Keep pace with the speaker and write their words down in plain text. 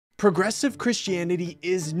Progressive Christianity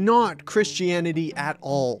is not Christianity at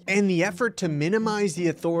all, and the effort to minimize the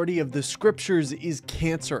authority of the scriptures is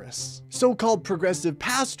cancerous. So-called progressive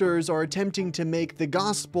pastors are attempting to make the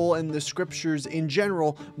gospel and the scriptures in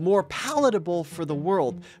general more palatable for the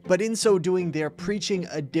world, but in so doing they're preaching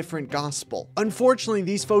a different gospel. Unfortunately,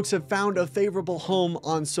 these folks have found a favorable home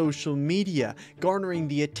on social media, garnering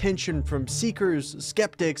the attention from seekers,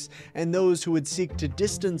 skeptics, and those who would seek to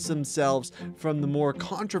distance themselves from the more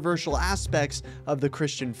controversial aspects of the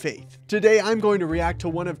Christian faith. Today, I'm going to react to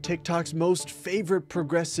one of TikTok's most favorite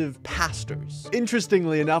progressive pastors.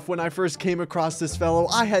 Interestingly enough, when I first came across this fellow,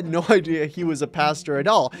 I had no idea he was a pastor at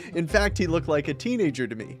all. In fact, he looked like a teenager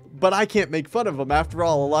to me. But I can't make fun of him. After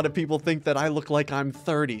all, a lot of people think that I look like I'm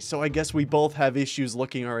 30, so I guess we both have issues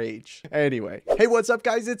looking our age. Anyway, hey, what's up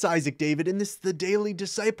guys? It's Isaac David, and this is the Daily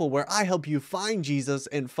Disciple, where I help you find Jesus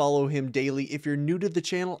and follow him daily. If you're new to the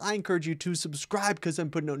channel, I encourage you to subscribe because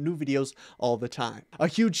I'm putting out new videos all the time. A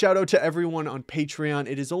huge shout out to everyone on Patreon.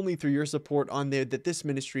 It is only through your support on there that this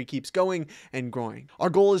ministry keeps going and growing.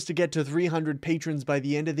 Our goal is to get to 300 patrons by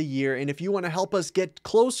the end of the year, and if you want to help us get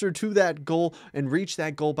closer to that goal and reach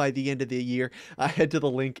that goal by the end of the year, head to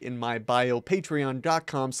the link in my bio,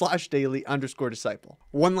 patreon.com/daily_disciple.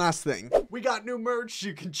 One last thing, we got new merch.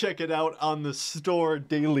 You can check it out on the store,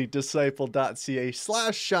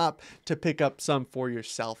 dailydisciple.ca/shop, to pick up some for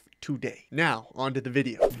yourself today. Now, on to the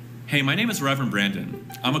video. Hey, my name is Reverend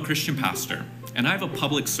Brandon. I'm a Christian pastor, and I have a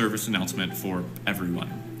public service announcement for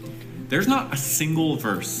everyone. There's not a single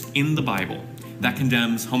verse in the Bible that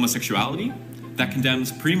condemns homosexuality, that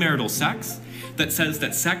condemns premarital sex, that says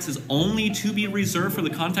that sex is only to be reserved for the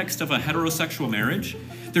context of a heterosexual marriage.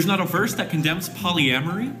 There's not a verse that condemns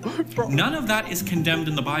polyamory. None of that is condemned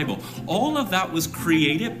in the Bible. All of that was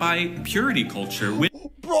created by purity culture. Bro,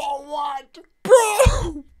 what?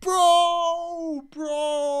 Bro,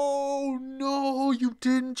 no, you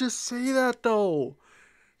didn't just say that though.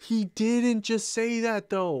 He didn't just say that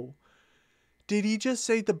though. Did he just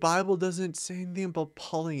say the Bible doesn't say anything about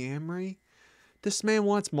polyamory? This man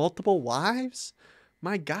wants multiple wives?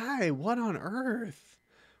 My guy, what on earth?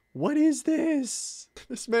 What is this?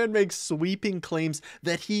 This man makes sweeping claims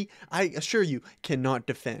that he, I assure you, cannot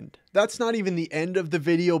defend. That's not even the end of the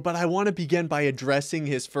video, but I want to begin by addressing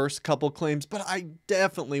his first couple claims, but I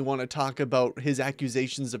definitely want to talk about his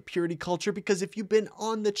accusations of purity culture, because if you've been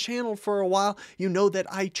on the channel for a while, you know that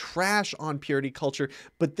I trash on purity culture,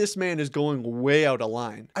 but this man is going way out of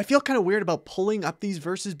line. I feel kind of weird about pulling up these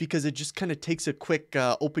verses because it just kind of takes a quick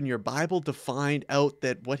open your Bible to find out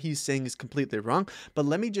that what he's saying is completely wrong, but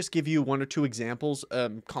let me just give you one or two examples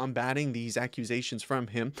combating these accusations from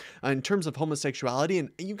him in terms of homosexuality. And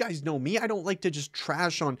you guys know me, I don't like to just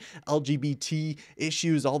trash on LGBT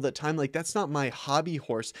issues all the time. Like, that's not my hobby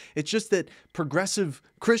horse. It's just that progressive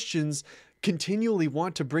Christians continually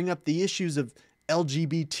want to bring up the issues of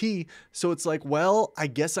LGBT, so it's like, well, I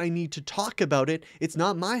guess I need to talk about it. It's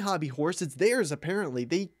not my hobby horse, it's theirs apparently.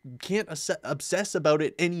 They can't obsess about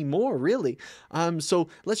it anymore, really. So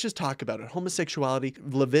let's just talk about it. Homosexuality,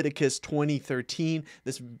 Leviticus 20:13.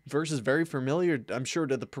 This verse is very familiar, I'm sure,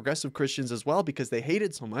 to the progressive Christians as well, because they hate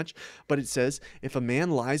it so much. But it says, if a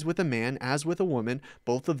man lies with a man as with a woman,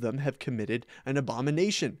 both of them have committed an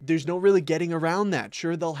abomination. There's no really getting around that.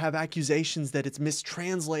 Sure, they'll have accusations that it's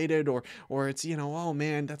mistranslated or it's, you know, oh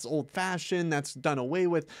man, that's old-fashioned, that's done away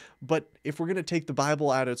with. But if we're going to take the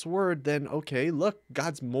Bible at its word, then okay, look,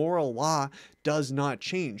 God's moral law does not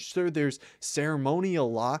change. Sure, there's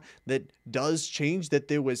ceremonial law that does change, that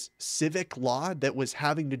there was civic law that was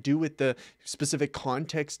having to do with the specific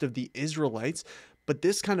context of the Israelites, but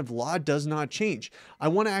this kind of law does not change. I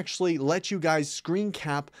want to actually let you guys screen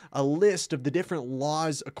cap a list of the different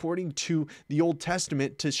laws according to the Old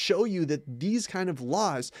Testament to show you that these kind of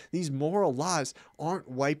laws, these moral laws, aren't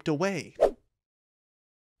wiped away.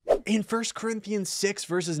 In 1 Corinthians 6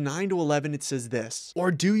 verses 9 to 11, it says this,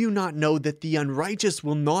 or do you not know that the unrighteous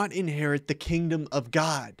will not inherit the kingdom of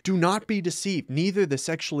God? Do not be deceived, neither the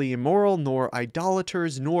sexually immoral, nor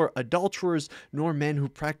idolaters, nor adulterers, nor men who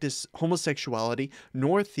practice homosexuality,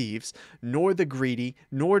 nor thieves, nor the greedy,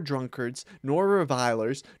 nor drunkards, nor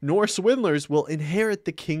revilers, nor swindlers will inherit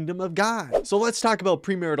the kingdom of God. So let's talk about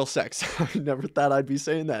premarital sex. I never thought I'd be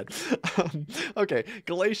saying that. Okay,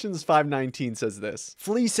 Galatians 5:19 says this,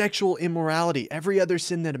 flee sexual Sexual immorality. Every other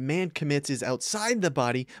sin that a man commits is outside the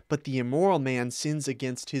body, but the immoral man sins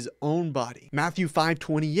against his own body. Matthew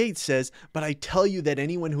 5:28 says, "But I tell you that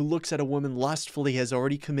anyone who looks at a woman lustfully has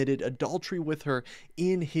already committed adultery with her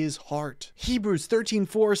in his heart." Hebrews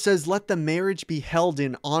 13:4 says, "Let the marriage be held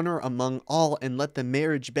in honor among all, and let the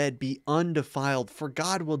marriage bed be undefiled, for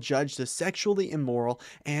God will judge the sexually immoral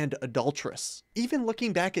and adulterous." Even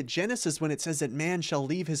looking back at Genesis, when it says that man shall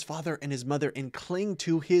leave his father and his mother and cling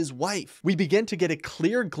to his wife, we begin to get a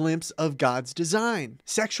clear glimpse of God's design.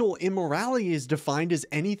 Sexual immorality is defined as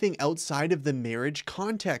anything outside of the marriage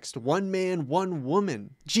context. One man, one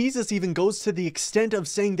woman. Jesus even goes to the extent of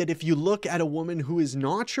saying that if you look at a woman who is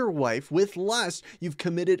not your wife with lust, you've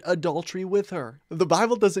committed adultery with her. The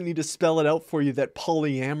Bible doesn't need to spell it out for you that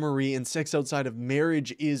polyamory and sex outside of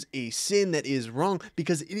marriage is a sin that is wrong,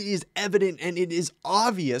 because it is evident and it is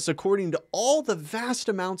obvious, according to all the vast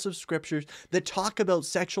amounts of scriptures that talk about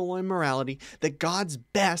sexual immorality, that God's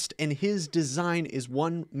best and his design is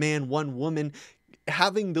one man, one woman,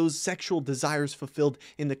 having those sexual desires fulfilled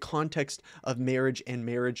in the context of marriage and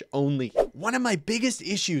marriage only. One of my biggest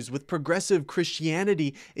issues with progressive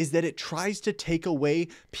Christianity is that it tries to take away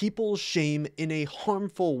people's shame in a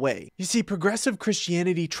harmful way. You see, progressive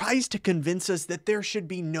Christianity tries to convince us that there should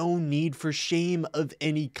be no need for shame of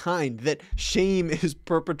any kind, that shame is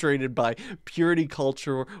perpetrated by purity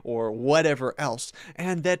culture or whatever else,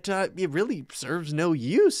 and that it really serves no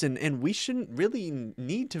use, and we shouldn't really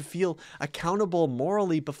need to feel accountable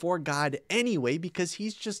morally before God anyway, because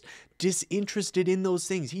he's just disinterested in those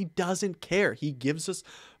things. He doesn't care. He gives us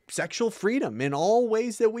sexual freedom in all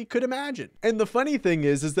ways that we could imagine. And the funny thing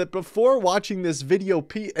is that before watching this video,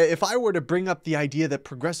 if I were to bring up the idea that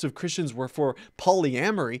progressive Christians were for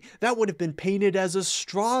polyamory, that would have been painted as a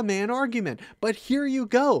straw man argument. But here you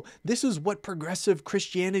go. This is what progressive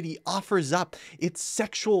Christianity offers up. It's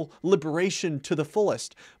sexual liberation to the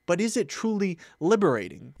fullest. But is it truly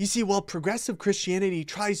liberating? You see, while progressive Christianity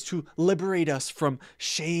tries to liberate us from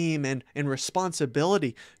shame and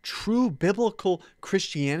responsibility, true biblical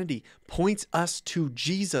Christianity points us to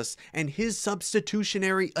Jesus and his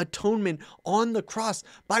substitutionary atonement on the cross,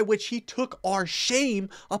 by which he took our shame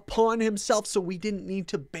upon himself so we didn't need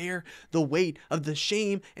to bear the weight of the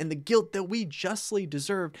shame and the guilt that we justly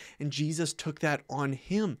deserved, and Jesus took that on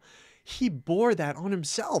him. He bore that on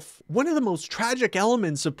himself. One of the most tragic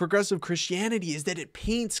elements of progressive Christianity is that it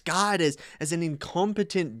paints God as an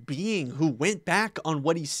incompetent being who went back on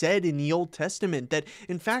what he said in the Old Testament, that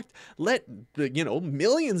in fact let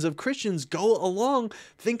millions of Christians go along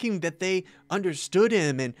thinking that they understood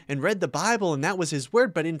him and read the Bible and that was his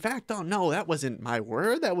word, but in fact, oh no, that wasn't my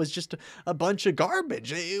word. That was just a bunch of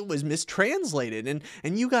garbage. It was mistranslated,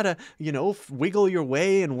 and you gotta wiggle your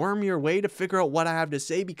way and worm your way to figure out what I have to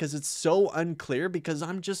say, because it's so unclear, because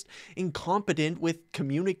I'm just incompetent with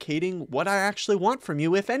communicating what I actually want from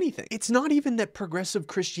you, if anything. It's not even that progressive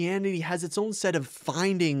Christianity has its own set of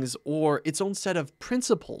findings or its own set of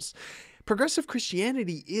principles. Progressive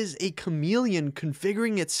Christianity is a chameleon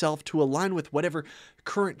configuring itself to align with whatever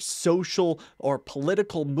current social or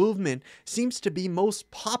political movement seems to be most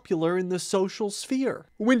popular in the social sphere.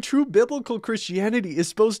 When true biblical Christianity is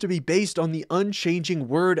supposed to be based on the unchanging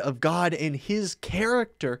word of God and his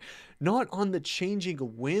character, not on the changing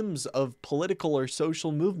whims of political or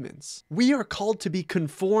social movements. We are called to be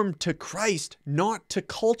conformed to Christ, not to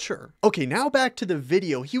culture. Okay, now back to the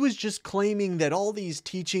video. He was just claiming that all these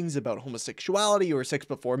teachings about homosexuality or sex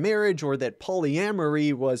before marriage or that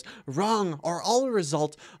polyamory was wrong are all a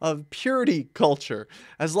result of purity culture.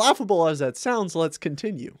 As laughable as that sounds, let's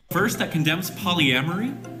continue. Verse that condemns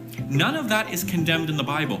polyamory, none of that is condemned in the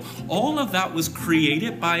Bible. All of that was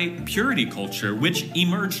created by purity culture, which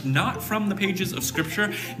emerged not from the pages of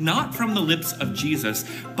Scripture, not from the lips of Jesus,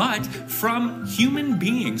 but from human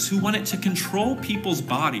beings who wanted to control people's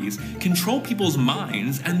bodies, control people's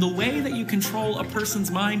minds, and the way that you control a person's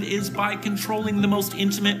mind is by controlling the most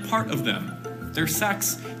intimate part of them: their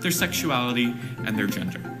sex, their sexuality, and their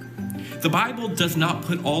gender. The Bible does not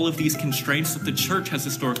put all of these constraints that the church has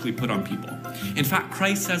historically put on people. In fact,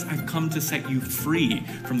 Christ says, "I've come to set you free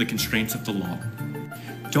from the constraints of the law."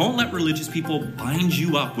 Don't let religious people bind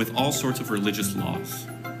you up with all sorts of religious laws.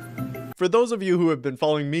 For those of you who have been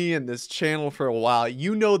following me and this channel for a while,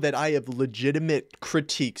 you know that I have legitimate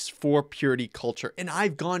critiques for purity culture, and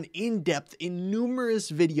I've gone in depth in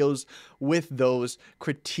numerous videos with those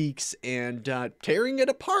critiques and tearing it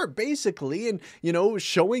apart basically, and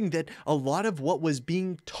showing that a lot of what was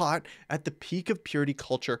being taught at the peak of purity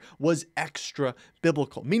culture was extra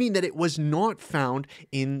biblical, meaning that it was not found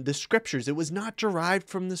in the scriptures. It was not derived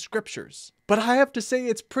from the scriptures. But I have to say,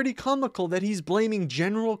 it's pretty comical that he's blaming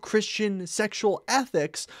general Christian sexual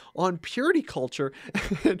ethics on purity culture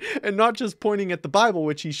and not just pointing at the Bible,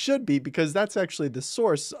 which he should be, because that's actually the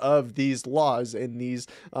source of these laws and these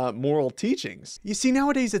moral teachings. You see,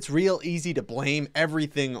 nowadays it's real easy to blame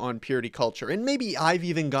everything on purity culture. And maybe I've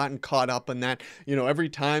even gotten caught up in that, every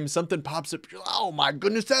time something pops up, oh my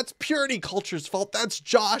goodness, that's purity culture's fault. That's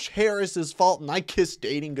Josh Harris's fault. And I kissed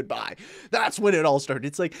dating goodbye. That's when it all started.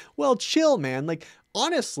 It's like, well, chill, man. Like,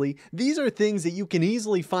 honestly, these are things that you can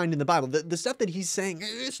easily find in the Bible. The stuff that he's saying,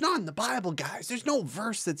 it's not in the Bible, guys. There's no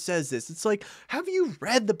verse that says this. It's like, have you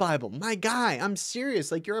read the Bible? My guy, I'm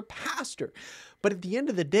serious. Like, you're a pastor. But at the end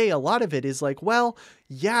of the day, a lot of it is like, well,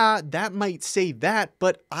 yeah, that might say that,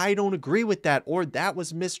 but I don't agree with that, or that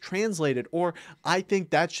was mistranslated, or I think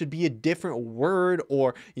that should be a different word,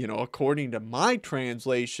 or, according to my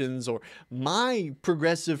translations or my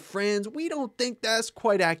progressive friends, we don't think that's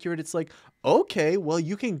quite accurate. It's like, okay, well,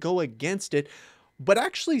 you can go against it, but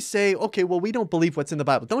actually say, okay, well, we don't believe what's in the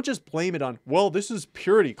Bible. Don't just blame it on, well, this is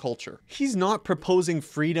purity culture. He's not proposing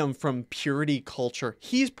freedom from purity culture.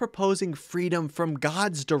 He's proposing freedom from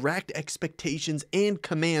God's direct expectations and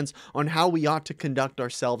commands on how we ought to conduct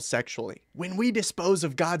ourselves sexually. When we dispose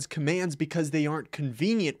of God's commands because they aren't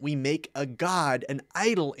convenient, we make a God, an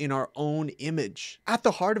idol in our own image. At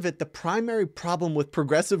the heart of it, the primary problem with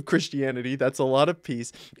progressive Christianity, that's a lot of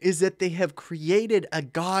peace, is that they have created a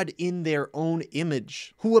God in their own image,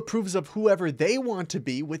 who approves of whoever they want to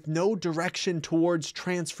be with no direction towards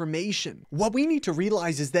transformation. What we need to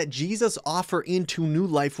realize is that Jesus' offer into new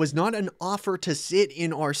life was not an offer to sit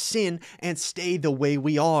in our sin and stay the way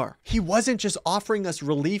we are. He wasn't just offering us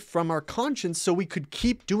relief from our conscience so we could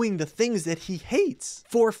keep doing the things that he hates.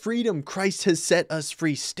 For freedom, Christ has set us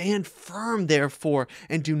free. Stand firm, therefore,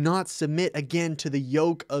 and do not submit again to the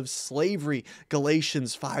yoke of slavery.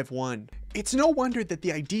 Galatians 5:1. It's no wonder that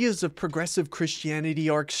the ideas of progressive Christianity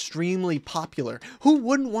are extremely popular. Who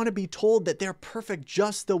wouldn't want to be told that they're perfect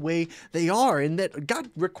just the way they are, and that God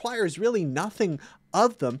requires really nothing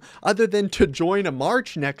of them other than to join a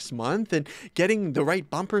march next month and getting the right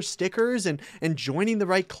bumper stickers and joining the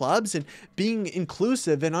right clubs and being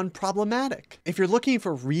inclusive and unproblematic? If you're looking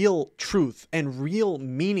for real truth and real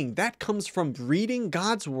meaning, that comes from reading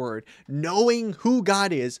God's word, knowing who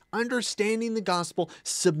God is, understanding the gospel,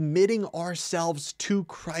 submitting ourselves to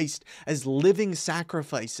Christ as living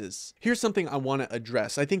sacrifices. Here's something I want to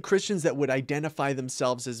address. I think Christians that would identify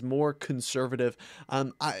themselves as more conservative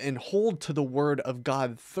and hold to the word of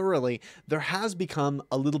God thoroughly, there has become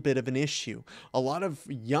a little bit of an issue. A lot of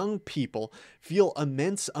young people feel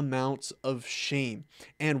immense amounts of shame.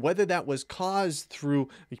 And whether that was caused through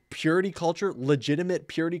purity culture, legitimate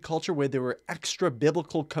purity culture, where there were extra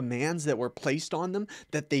biblical commands that were placed on them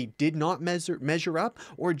that they did not measure up,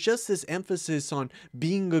 or just this emphasis on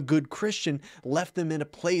being a good Christian left them in a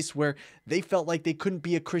place where they felt like they couldn't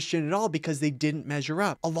be a Christian at all because they didn't measure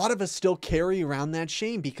up. A lot of us still carry around that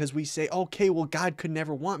shame because we say, okay, well, God could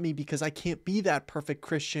never want me because I can't be that perfect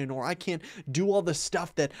Christian, or I can't do all the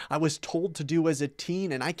stuff that I was told to do as a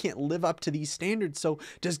teen, and I can't live up to these standards, so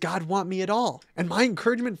does God want me at all? And my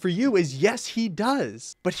encouragement for you is, yes, he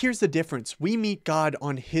does. But here's the difference. We meet God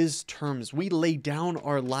on his terms. We lay down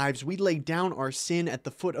our lives. We lay down our sin at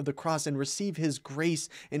the foot of the cross and receive his grace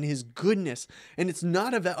and his goodness. And it's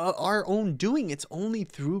not of our own doing. It's only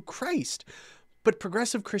through Christ. But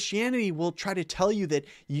progressive Christianity will try to tell you that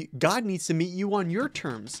God needs to meet you on your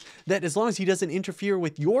terms, that as long as he doesn't interfere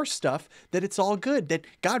with your stuff, that it's all good, that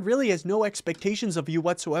God really has no expectations of you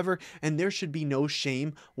whatsoever, and there should be no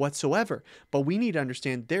shame whatsoever. But we need to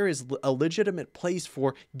understand there is a legitimate place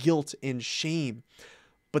for guilt and shame.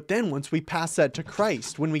 But then once we pass that to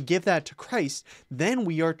Christ, when we give that to Christ, then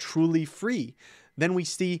we are truly free. Then we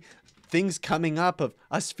see things coming up of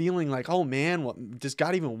us feeling like, oh man, does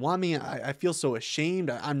God even want me? I feel so ashamed.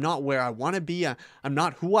 I'm not where I want to be. I'm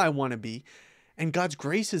not who I want to be. And God's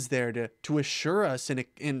grace is there to assure us,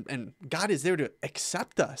 and God is there to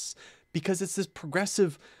accept us, because it's this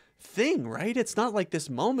progressive thing, right? It's not like this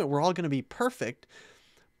moment we're all going to be perfect.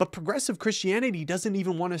 But progressive Christianity doesn't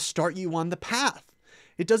even want to start you on the path.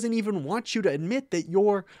 It doesn't even want you to admit that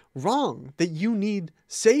you're wrong, that you need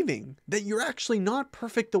saving, that you're actually not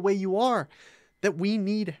perfect the way you are, that we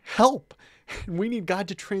need help, and we need God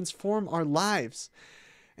to transform our lives.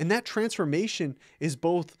 And that transformation is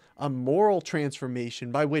both a moral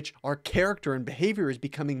transformation by which our character and behavior is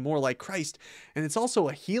becoming more like Christ, and it's also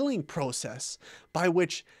a healing process by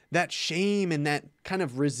which that shame and that kind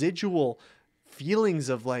of residual feelings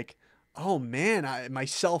of like, oh man, my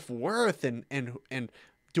self-worth and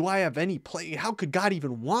do I have any play? How could God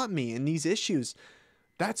even want me in these issues?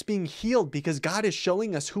 That's being healed because God is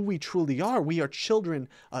showing us who we truly are. We are children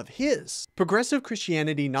of His. Progressive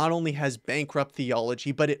Christianity not only has bankrupt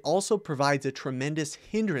theology, but it also provides a tremendous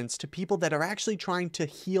hindrance to people that are actually trying to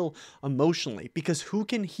heal emotionally, because who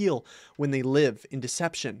can heal when they live in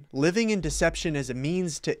deception? Living in deception as a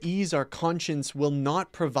means to ease our conscience will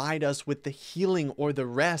not provide us with the healing or the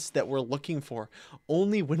rest that we're looking for.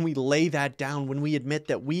 Only when we lay that down, when we admit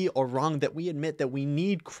that we are wrong, that we admit that we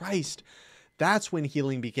need Christ, that's when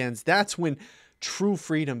healing begins. That's when true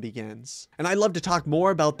freedom begins. And I'd love to talk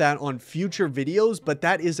more about that on future videos, but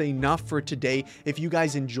that is enough for today. If you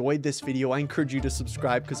guys enjoyed this video, I encourage you to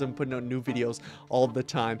subscribe because I'm putting out new videos all the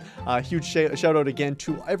time. Huge shout out again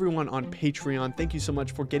to everyone on Patreon. Thank you so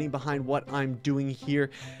much for getting behind what I'm doing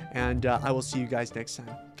here, and I will see you guys next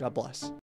time. God bless.